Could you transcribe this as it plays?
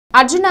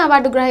Arjuna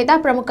award గ్రహీత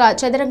ప్రముఖ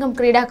చదరంగం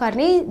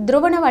క్రీడాకారిణి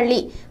ధ్రువణవల్లి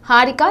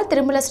హారిక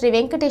తిరుమల శ్రీ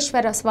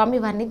వెంకటేశ్వర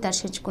స్వామివారిని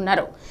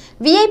దర్శించుకున్నారు.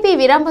 వీఐపీ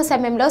విరామ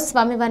సమయంలో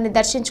స్వామివారిని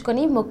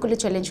దర్శించుకుని మొక్కులు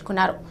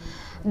చెల్లించుకున్నారు.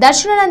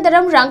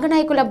 దర్శనానంతరం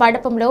రంగనాయకుల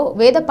మండపంలో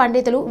వేద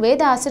పండితులు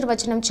వేద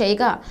ఆశీర్వచనం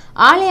చేయగా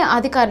ఆలయ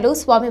అధికారులు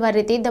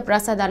స్వామివారి తీర్థ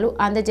ప్రసాదాలు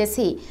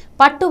అందజేసి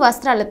పట్టు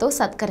వస్త్రాలతో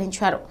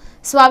సత్కరించారు.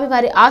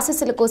 స్వామివారి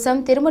ఆశీస్సుల కోసం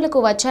తిరుమలకు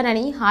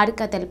వచ్చానని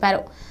హారిక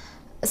తెలిపారు.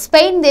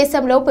 స్పెయిన్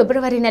దేశంలో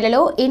ఫిబ్రవరి నెలలో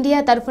ఇండియా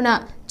తరఫున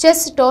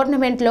చెస్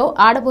టోర్నమెంట్లో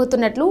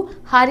ఆడబోతున్నట్లు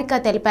హారిక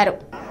తెలిపారు.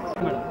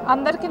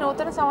 అందరికీ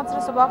నూతన సంవత్సర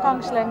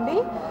శుభాకాంక్షలండి.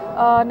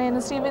 నేను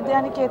శ్రీ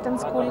విద్యానికేతన్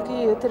స్కూల్కి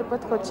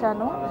తిరుపతికి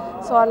వచ్చాను.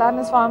 సో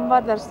అలానే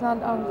స్వామివారి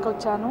దర్శనానికి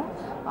వచ్చాను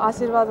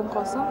ఆశీర్వాదం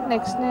కోసం.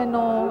 నెక్స్ట్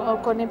నేను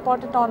కొన్ని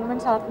ఇంపార్టెంట్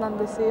టోర్నమెంట్స్ ఆడుతున్నాను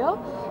this year.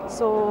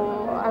 So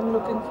I'm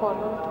looking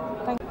forward.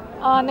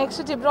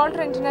 Next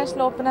Gibraltar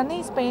international open అని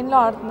స్పెయిన్లో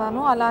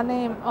ఆడుతున్నాను. అలానే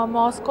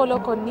మాస్కోలో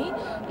కొన్ని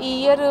ఈ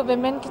ఇయర్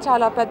విమెన్కి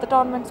చాలా పెద్ద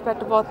టోర్నమెంట్స్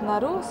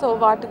పెట్టబోతున్నారు. సో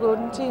వాటి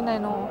గురించి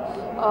నేను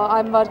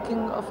I'm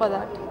working for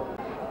that.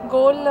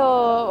 Goal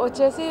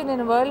వచ్చేసి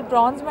నేను వరల్డ్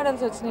బ్రాంజ్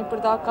మెడల్స్ వచ్చినాయి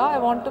ఇప్పుడు దాకా. I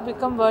want to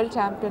become world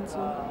champion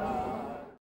soon.